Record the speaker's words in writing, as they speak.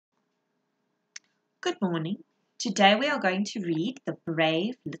Good morning. Today we are going to read The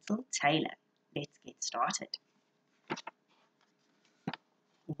Brave Little Tailor. Let's get started.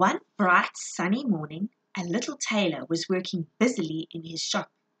 One bright sunny morning, a little tailor was working busily in his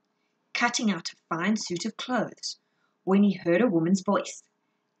shop, cutting out a fine suit of clothes, when he heard a woman's voice.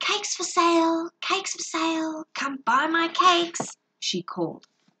 "Cakes for sale! Cakes for sale! Come buy my cakes!" she called.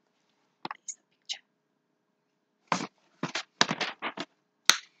 There's the picture.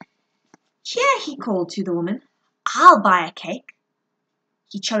 "Here," he called to the woman, "I'll buy a cake."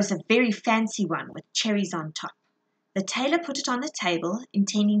 He chose a very fancy one with cherries on top. The tailor put it on the table,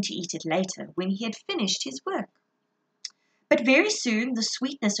 intending to eat it later when he had finished his work. But very soon the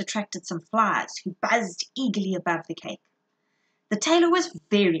sweetness attracted some flies who buzzed eagerly above the cake. The tailor was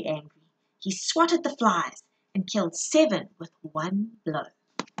very angry. He swatted the flies and killed 7 with one blow.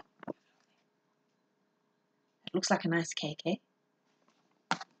 It looks like a nice cake, eh?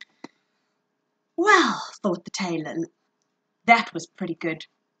 Well, thought the tailor, that was pretty good.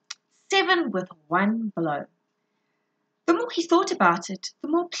 7 with one blow. The more he thought about it, the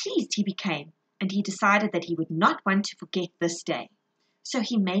more pleased he became, and he decided that he would not want to forget this day. So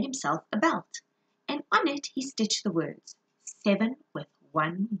he made himself a belt, and on it he stitched the words, 7 with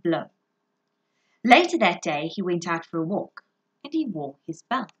one blow. Later that day he went out for a walk, and he wore his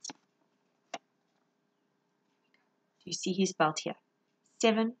belt. Do you see his belt here?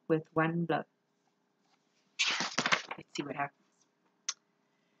 7 with one blow. Let's see what happens.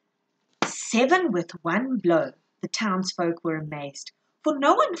 7 with one blow. The townsfolk were amazed, for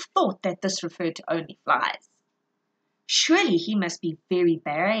no one thought that this referred to only flies. "Surely he must be very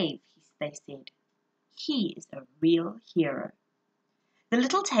brave," they said. "He is a real hero." The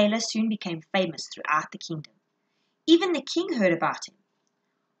little tailor soon became famous throughout the kingdom. Even the king heard about him.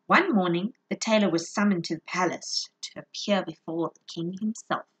 One morning, the tailor was summoned to the palace to appear before the king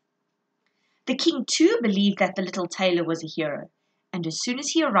himself. The king too believed that the little tailor was a hero, and as soon as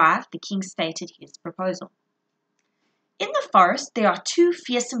he arrived, the king stated his proposal. "In the forest there are 2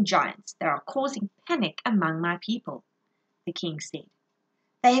 fearsome giants that are causing panic among my people," the king said.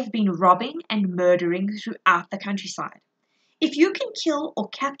 "They have been robbing and murdering throughout the countryside. If you can kill or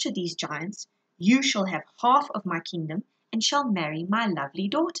capture these giants, you shall have half of my kingdom and shall marry my lovely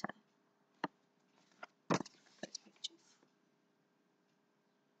daughter."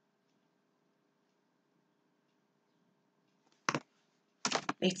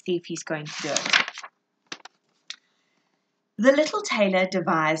 Let's see if he's going to do it. The little tailor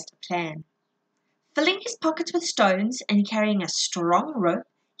devised a plan. Filling his pockets with stones and carrying a strong rope,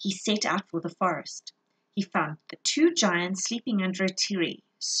 he set out for the forest. He found the 2 giants sleeping under a tree,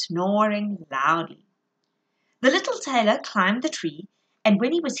 snoring loudly. The little tailor climbed the tree, and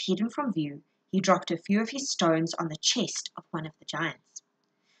when he was hidden from view, he dropped a few of his stones on the chest of one of the giants.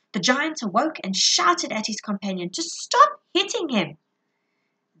 The giant awoke and shouted at his companion to stop hitting him.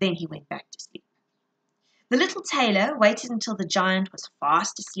 Then he went back to sleep. The little tailor waited until the giant was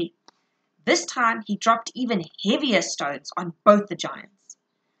fast asleep. This time he dropped even heavier stones on both the giants.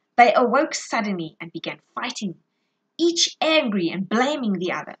 They awoke suddenly and began fighting, each angry and blaming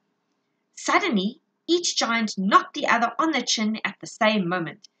the other. Suddenly, each giant knocked the other on the chin at the same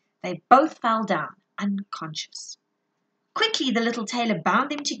moment. They both fell down, unconscious. Quickly the little tailor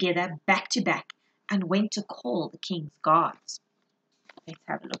bound them together back to back and went to call the king's guards. Let's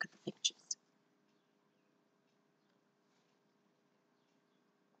have a look at the pictures.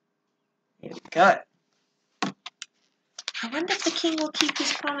 There we go. I wonder if the king will keep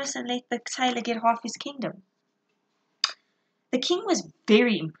his promise and let the tailor get half his kingdom. The king was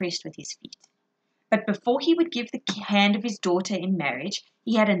very impressed with his feat. But before he would give the hand of his daughter in marriage,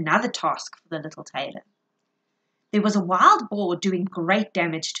 he had another task for the little tailor. There was a wild boar doing great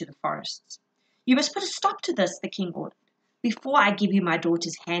damage to the forests. "You must put a stop to this," the king ordered, "before I give you my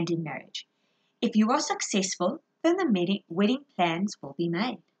daughter's hand in marriage. If you are successful, then the wedding plans will be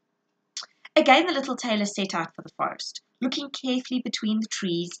made." Again the little tailor set out for the forest. Looking carefully between the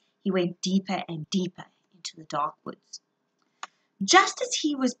trees, he went deeper and deeper into the dark woods. Just as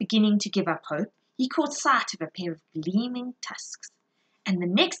he was beginning to give up hope, he caught sight of a pair of gleaming tusks, and the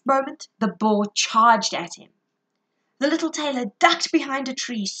next moment the boar charged at him. The little tailor ducked behind a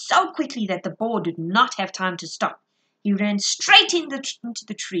tree so quickly that the boar did not have time to stop. He ran straight into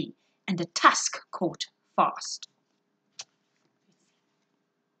the tree, and the tusk caught fast.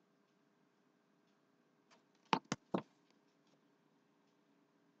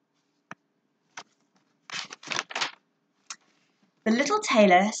 The little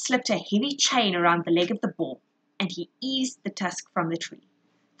tailor slipped a heavy chain around the leg of the boar, and he eased the tusk from the tree.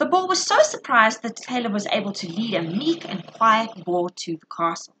 The boar was so surprised that the tailor was able to lead a meek and quiet boar to the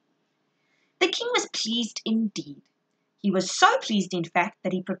castle. The king was pleased indeed. He was so pleased, in fact,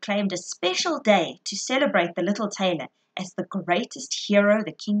 that he proclaimed a special day to celebrate the little tailor as the greatest hero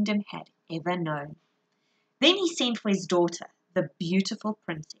the kingdom had ever known. Then he sent for his daughter, the beautiful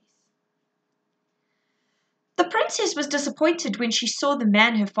princess. The princess was disappointed when she saw the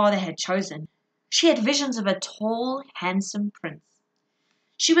man her father had chosen. She had visions of a tall, handsome prince.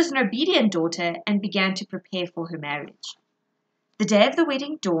 She was an obedient daughter and began to prepare for her marriage. The day of the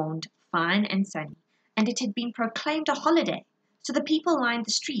wedding dawned fine and sunny, and it had been proclaimed a holiday, so the people lined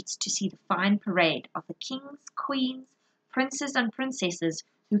the streets to see the fine parade of the kings, queens, princes, and princesses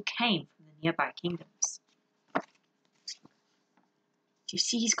who came from the nearby kingdoms. You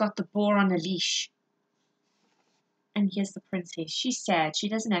see, he's got the boar on a leash. And here's the princess. She's sad. She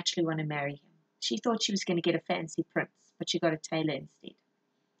doesn't actually want to marry him. She thought she was going to get a fancy prince, but she got a tailor instead.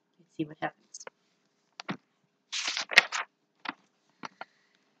 Let's see what happens.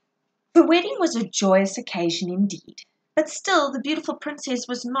 The wedding was a joyous occasion indeed, but still the beautiful princess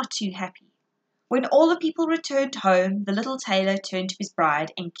was not too happy. When all the people returned home, the little tailor turned to his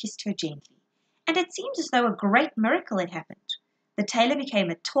bride and kissed her gently, and it seemed as though a great miracle had happened. The tailor became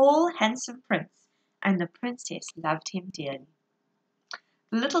a tall, handsome prince, and the princess loved him dearly.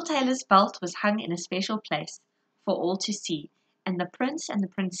 The little tailor's belt was hung in a special place for all to see, and the prince and the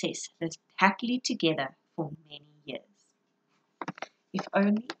princess lived happily together for many years. If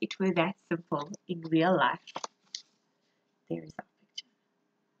only it were that simple in real life. There is our picture.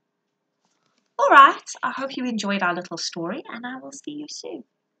 All right, I hope you enjoyed our little story, and I will see you soon.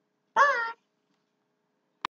 Bye!